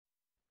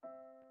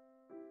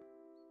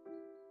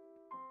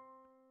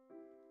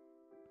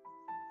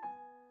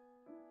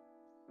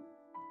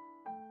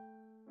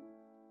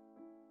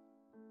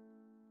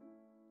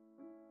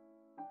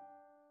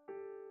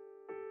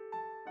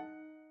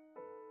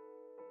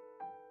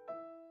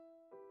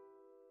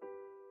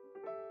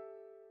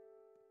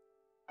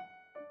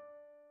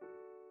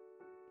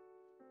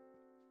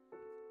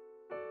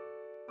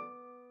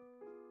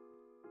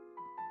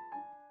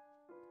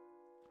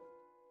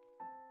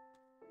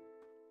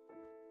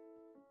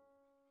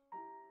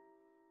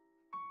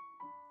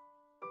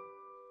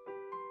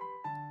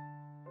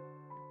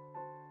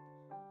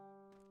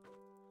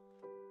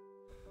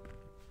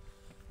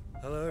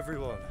Hello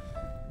everyone,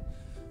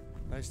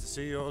 nice to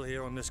see you all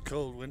here on this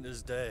cold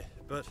winter's day,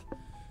 but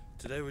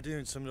today we're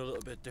doing something a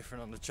little bit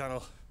different on the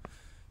channel,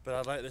 but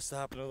I'd like this to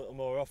happen a little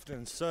more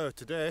often. So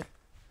today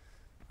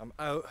I'm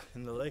out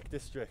in the Lake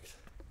District.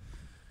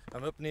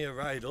 I'm up near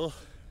Rydal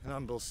in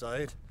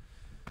Ambleside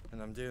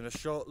and I'm doing a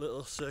short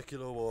little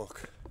circular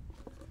walk.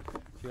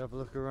 If you have a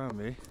look around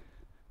me,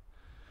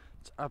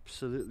 it's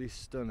absolutely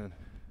stunning.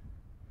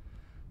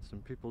 Some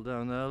people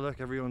down there, look,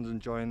 everyone's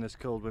enjoying this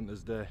cold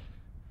winter's day.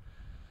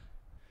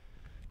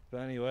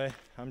 But anyway,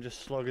 I'm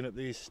just slogging up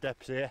these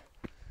steps here,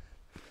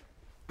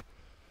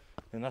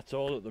 and that's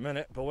all at the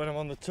minute. But when I'm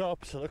on the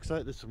tops, it looks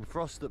like there's some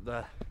frost up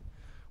there,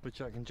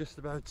 which I can just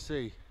about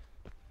see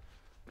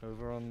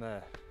over on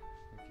there.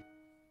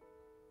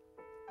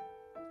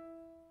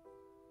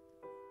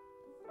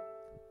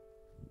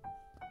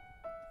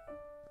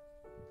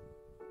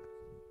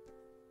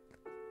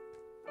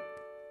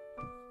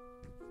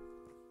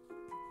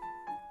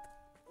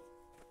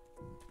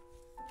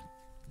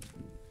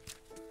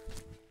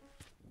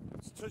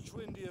 It's touch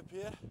windy up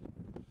here.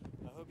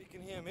 I hope you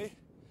can hear me.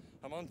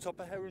 I'm on top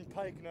of Heron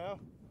Pike now.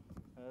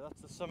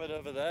 That's the summit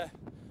over there.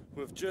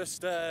 We've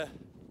just passed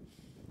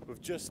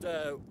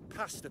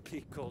a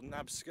peak called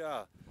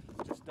Nabscar,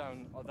 just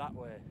down that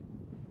way.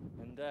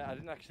 And I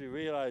didn't actually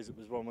realise it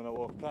was one when I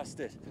walked past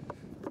it.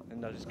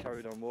 And I just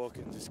carried on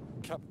walking, just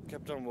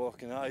kept on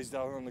walking, eyes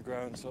down on the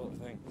ground sort of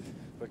thing.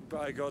 But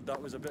by God,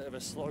 that was a bit of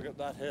a slog up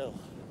that hill.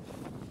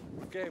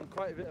 We've gained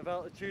quite a bit of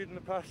altitude in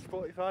the past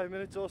 45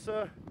 minutes or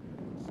so.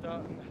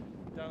 Starting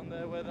down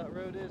there where that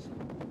road is,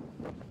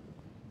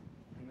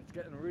 and it's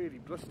getting really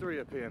blustery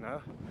up here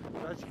now.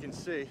 But as you can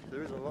see,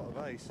 there is a lot of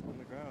ice on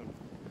the ground.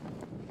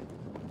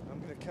 I'm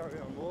going to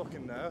carry on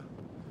walking now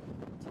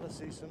until I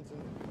see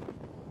something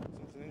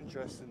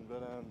interesting.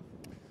 But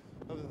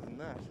other than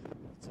that,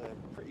 it's a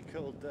pretty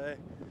cold day.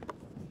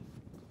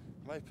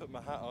 I might put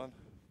my hat on.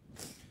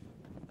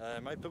 I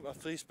might put my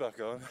fleece back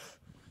on,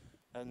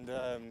 and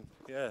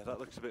yeah, that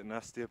looks a bit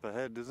nasty up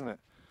ahead, doesn't it?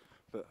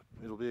 But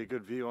it'll be a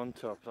good view on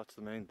top, that's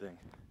the main thing.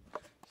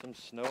 Some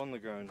snow on the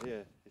ground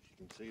here, if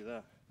you can see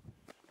that.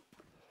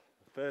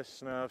 The first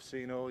snow I've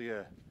seen all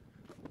year.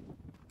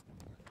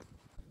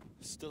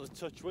 Still a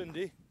touch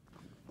windy.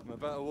 I'm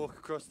about to walk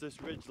across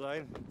this ridge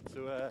line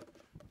to a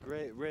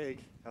Great Rig,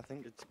 I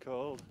think it's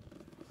called.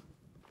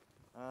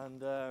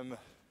 And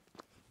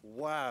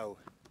wow,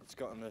 it's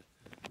gotten a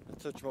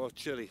touch more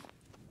chilly.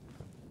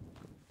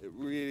 It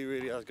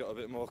really has got a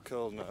bit more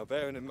cold now,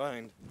 bearing in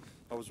mind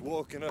I was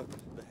walking up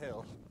the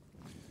hill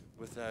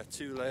with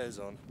 2 layers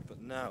on,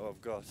 but now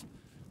I've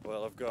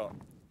got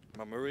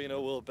my merino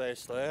wool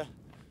base layer,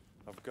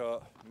 I've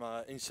got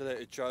my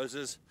insulated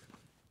trousers,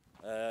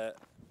 a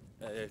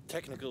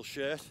technical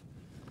shirt,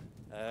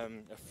 a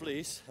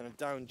fleece and a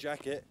down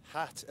jacket,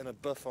 hat and a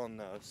buff on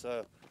now,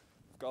 so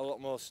I've got a lot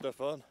more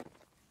stuff on,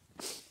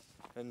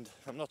 and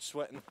I'm not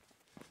sweating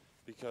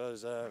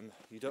because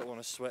you don't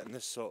want to sweat in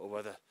this sort of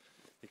weather,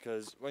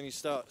 because when you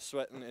start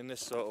sweating in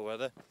this sort of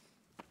weather,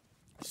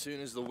 as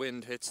soon as the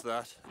wind hits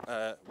that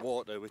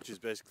water, which is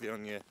basically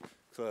on your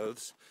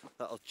clothes,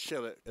 that'll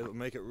chill it, it'll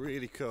make it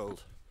really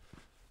cold.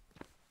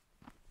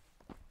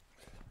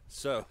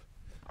 So,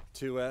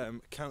 to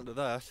counter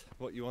that,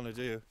 what you want to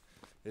do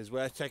is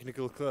wear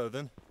technical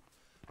clothing,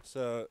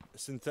 so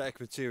synthetic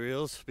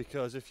materials,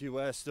 because if you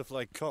wear stuff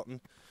like cotton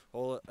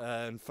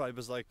and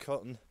fibres like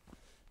cotton,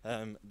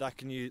 that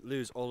can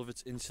lose all of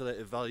its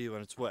insulative value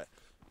when it's wet.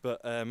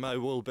 But my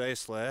wool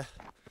base layer,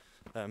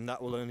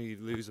 that will only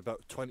lose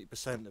about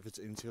 20% of its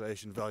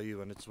insulation value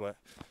when it's wet.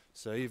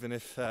 So even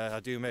if I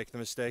do make the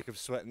mistake of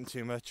sweating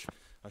too much,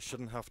 I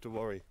shouldn't have to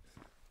worry.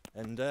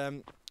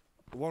 And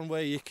one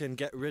way you can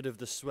get rid of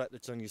the sweat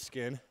that's on your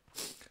skin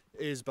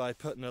is by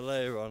putting a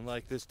layer on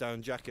like this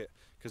down jacket,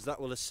 because that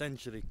will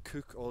essentially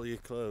cook all your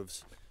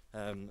clothes,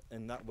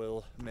 and that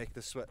will make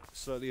the sweat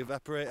slowly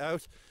evaporate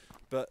out.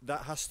 But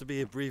that has to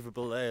be a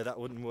breathable layer. That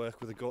wouldn't work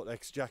with a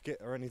Gore-Tex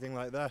jacket or anything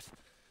like that.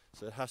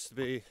 So it has to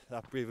be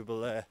that breathable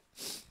layer.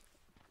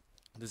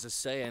 There's a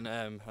saying,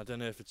 I don't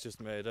know if it's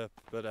just made up,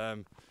 but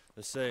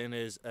the saying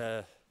is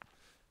a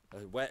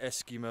wet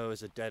Eskimo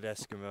is a dead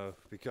Eskimo,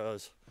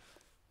 because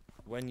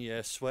when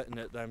you're sweating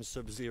at them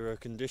sub-zero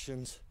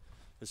conditions,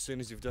 as soon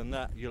as you've done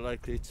that, you're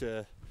likely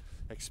to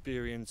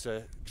experience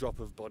a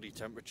drop of body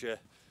temperature,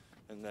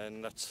 and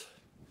then that's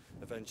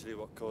eventually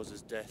what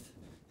causes death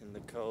in the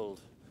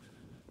cold.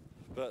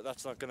 But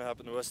that's not going to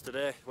happen to us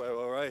today. We're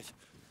alright.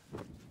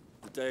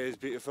 The day is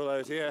beautiful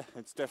out here.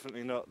 It's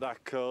definitely not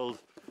that cold.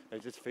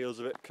 It just feels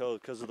a bit cold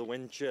because of the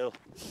wind chill.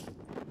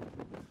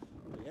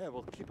 But yeah,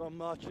 we'll keep on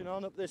marching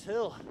on up this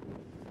hill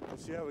and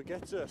see how it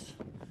gets us.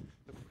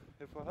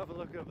 If we have a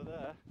look over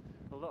there,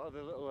 a lot of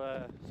the little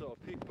sort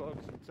of peat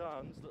bogs and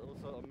tarns, little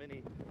sort of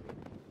mini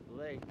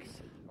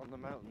lakes on the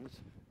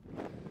mountains,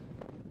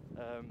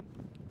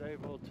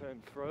 they've all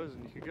turned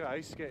frozen. You could go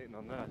ice skating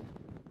on that.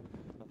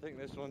 I think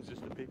this one's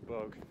just a peat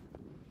bog.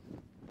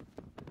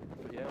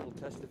 But yeah, we'll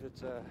test if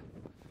it's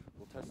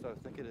we'll test how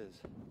thick it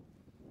is.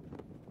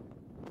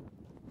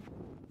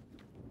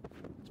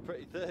 It's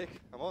pretty thick.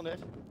 I'm on it.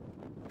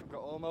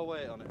 got all my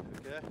weight on it,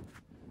 okay?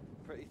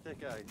 Pretty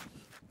thick ice.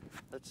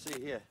 Let's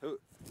see here. Ooh.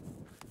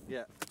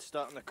 Yeah, it's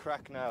starting to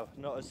crack now.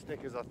 Not as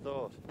thick as I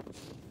thought.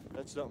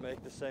 Let's not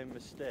make the same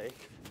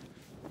mistake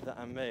that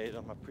I made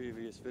on my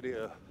previous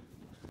video.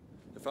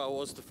 If I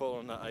was to fall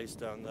on that ice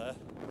down there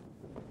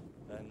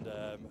and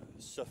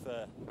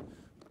suffer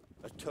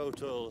a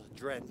total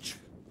drench,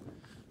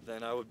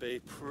 then I would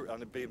be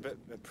and it'd be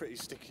a pretty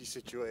sticky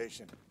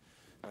situation.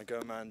 I'd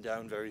go man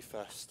down very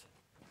fast,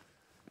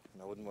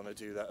 and I wouldn't want to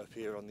do that up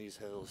here on these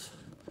hills.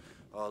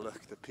 Oh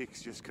look, the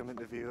peak's just come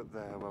into view up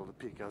there. Well, the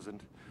peak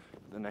hasn't,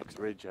 the next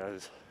ridge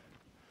has.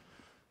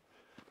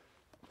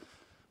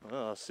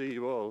 Well, I'll see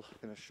you all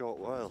in a short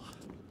while.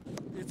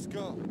 It's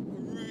got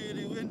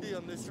really windy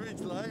on this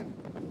ridge line,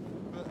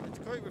 but it's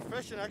quite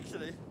refreshing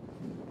actually.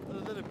 A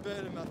little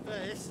burn in my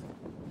face,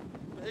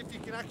 but if you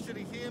can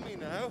actually hear me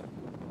now,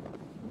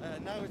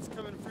 now it's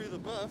coming through the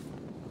buff,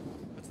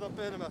 it's not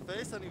burning my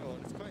face anymore,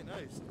 and it's quite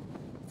nice.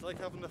 It's like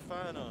having the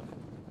fan on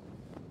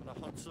a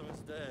hot summer's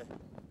day.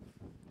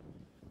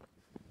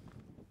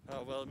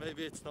 Oh well,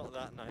 maybe it's not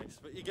that nice,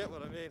 but you get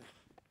what I mean.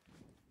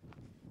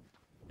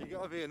 You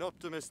gotta be an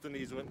optimist in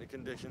these winter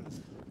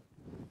conditions.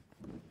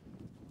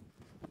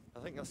 I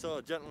think I saw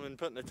a gentleman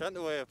putting a tent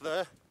away up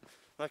there.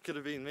 That could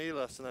have been me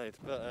last night,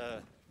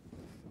 but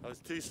I was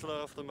too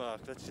slow off the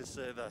mark, let's just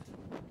say that.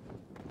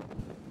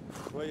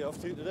 Where are you off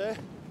to today?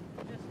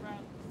 Just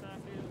around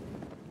Fairfield.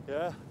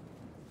 Yeah?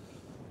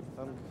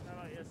 How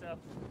about yourself?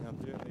 I'm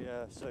doing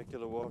the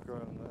circular walk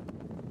around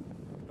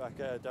the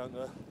back down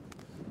the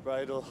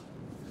bridle.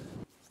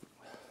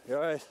 You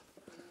alright?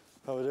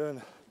 How we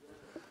doing?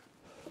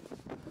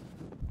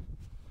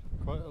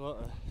 Quite a lot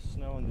of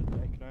snow on the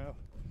deck now.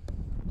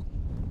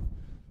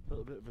 A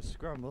little bit of a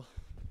scramble.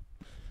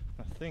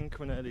 I think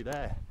we're nearly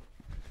there,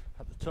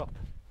 at the top.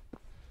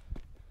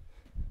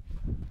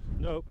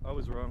 Nope, I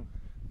was wrong.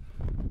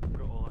 I've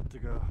got all that to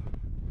go.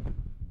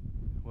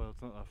 Well,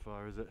 it's not that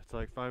far, is it? It's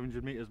like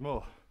 500 metres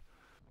more.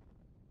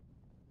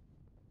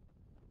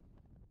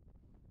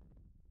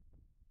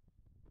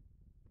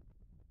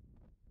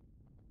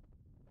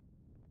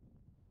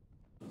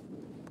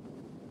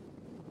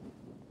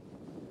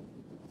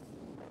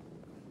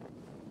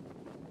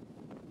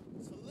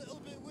 It's a little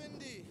bit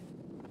windy.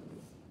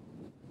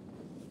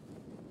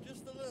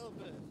 Just a little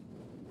bit.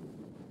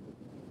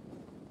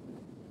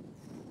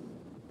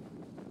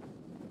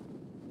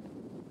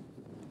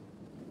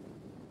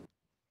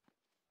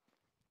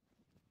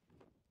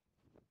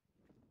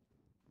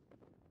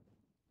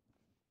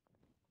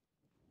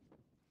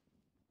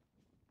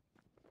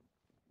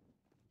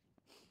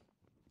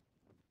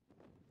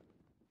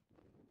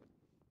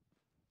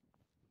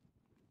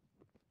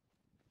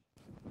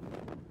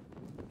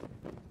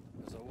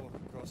 As I walk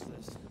across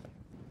this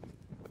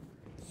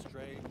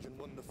strange and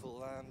wonderful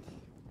land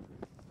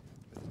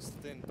with its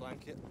thin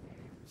blanket,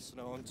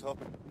 snow on top,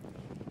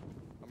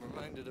 I'm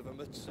reminded of a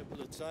much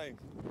simpler time,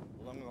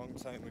 a long, long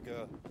time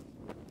ago,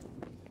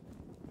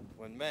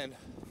 when men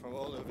from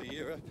all over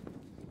Europe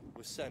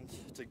were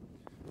sent to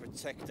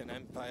protect an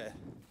empire,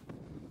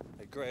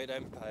 a great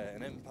empire,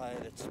 an empire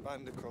that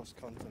spanned across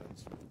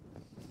continents.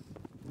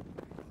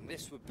 And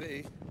this would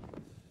be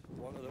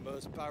one of the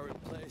most barren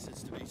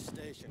places to be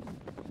stationed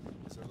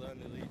as a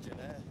lonely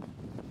legionnaire,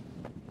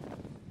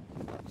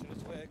 marching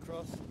his way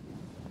across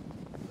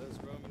those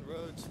Roman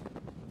roads,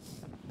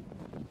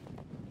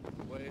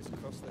 ways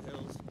across the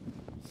hills.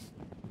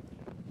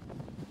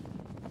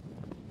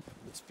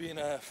 It's been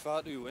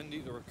far too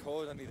windy to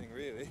record anything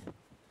really.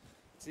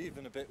 It's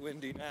even a bit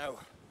windy now.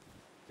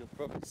 You'll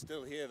probably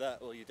still hear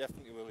that, well you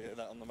definitely will hear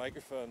that on the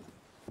microphone.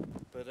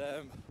 But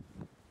I'm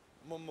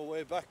on my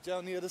way back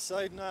down the other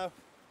side now.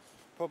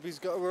 Probably's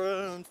got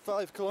around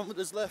 5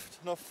 kilometres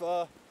left, not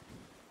far.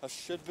 I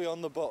should be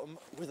on the bottom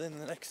within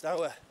the next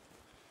hour,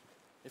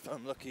 if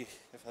I'm lucky,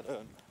 if I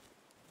don't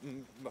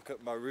muck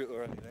up my route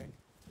or anything.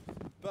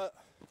 But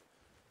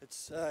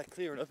it's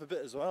clearing up a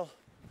bit as well,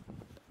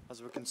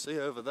 as we can see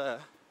over there.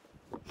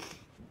 You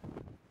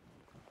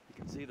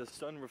can see the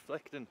sun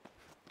reflecting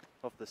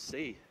off the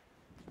sea.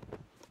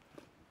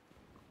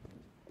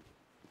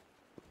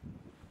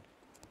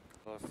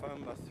 Well, I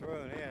found my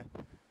throne here,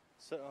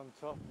 sit on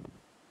top.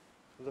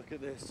 Look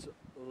at this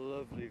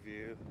lovely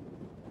view.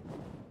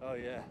 Oh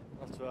yeah,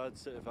 that's where I'd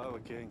sit if I were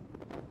king.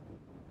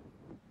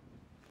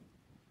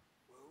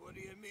 Well, what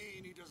do you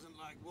mean he doesn't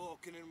like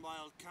walking in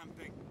wild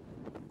camping?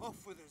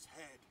 Off with his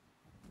head.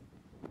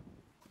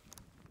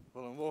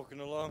 Well, I'm walking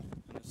along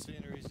and the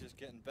scenery's just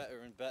getting better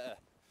and better.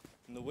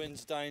 And the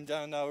wind's dying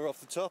down now, we're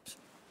off the tops.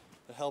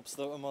 It helps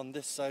that I'm on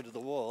this side of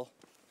the wall.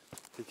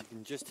 If you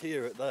can just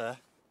hear it there,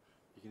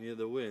 you can hear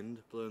the wind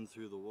blowing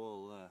through the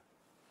wall there.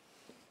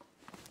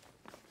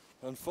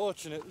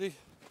 Unfortunately,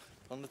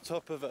 on the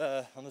top of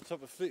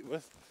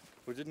Fleetwood,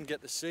 we didn't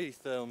get to see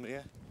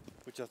Thirlmere,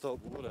 which I thought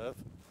we would have,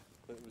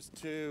 but it was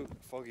too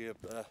foggy up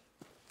there.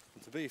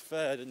 And to be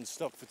fair, I didn't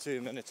stop for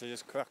 2 minutes, I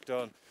just cracked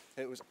on.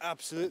 It was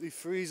absolutely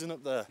freezing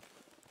up there.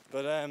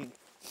 But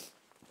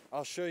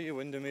I'll show you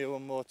Windermere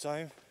one more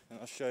time, and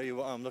I'll show you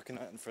what I'm looking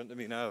at in front of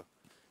me now.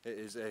 It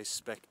is a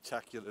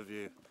spectacular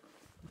view.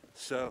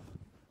 So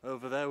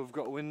over there we've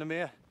got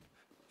Windermere,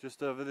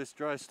 just over this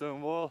dry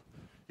stone wall.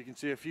 You can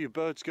see a few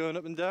boats going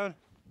up and down.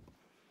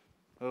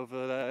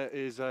 Over there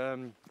is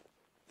the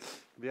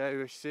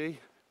Irish Sea.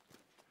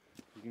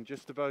 You can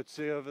just about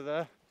see over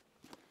there,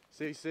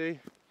 CC.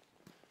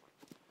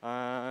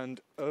 And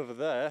over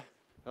there,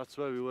 that's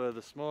where we were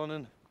this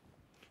morning,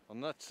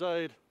 on that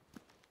side.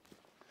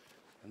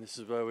 And this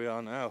is where we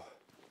are now.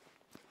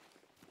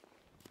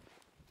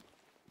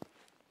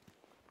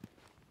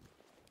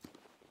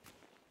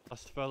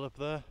 Last fell up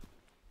there,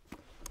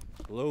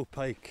 low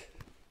pike.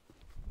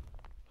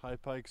 High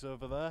pike's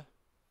over there.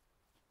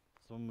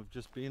 Some we've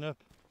just been up.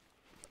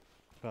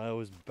 I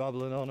was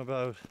babbling on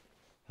about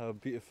how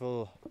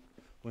beautiful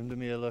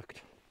Windermere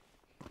looked.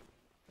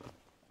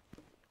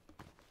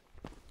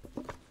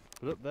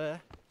 But up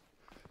there,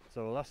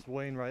 so our last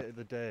Wainwright of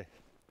the day.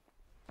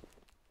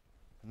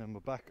 And then we're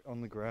back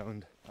on the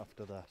ground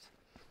after that.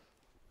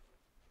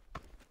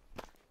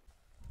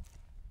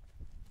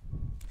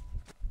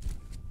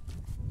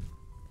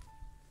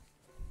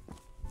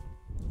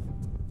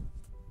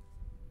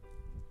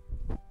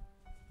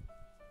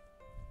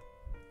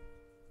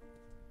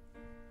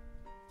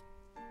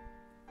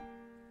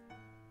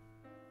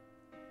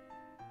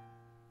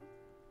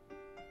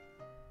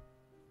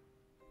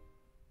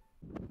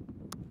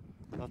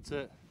 That's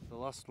it, the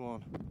last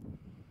one.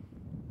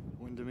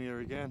 Windermere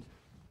again.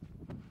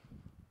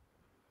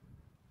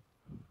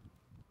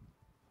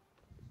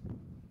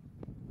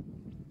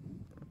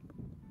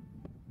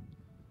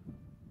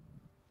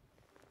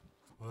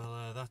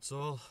 Well, that's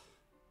all.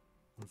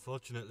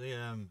 Unfortunately,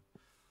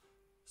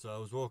 so I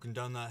was walking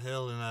down that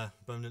hill and I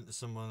bumped into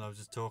someone. I was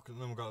just talking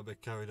to them, got a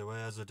bit carried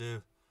away as I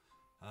do,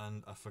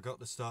 and I forgot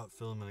to start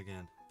filming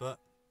again. But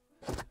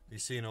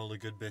you've seen all the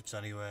good bits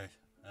anyway.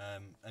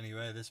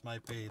 Anyway, this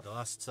might be the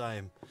last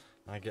time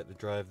I get to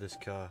drive this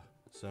car,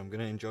 so I'm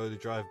going to enjoy the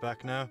drive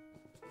back now,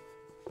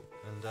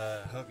 and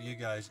hope you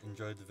guys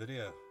enjoyed the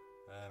video.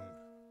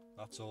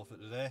 That's all for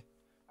today.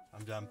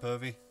 I'm Dan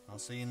Povey. I'll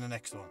see you in the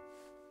next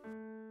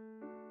one.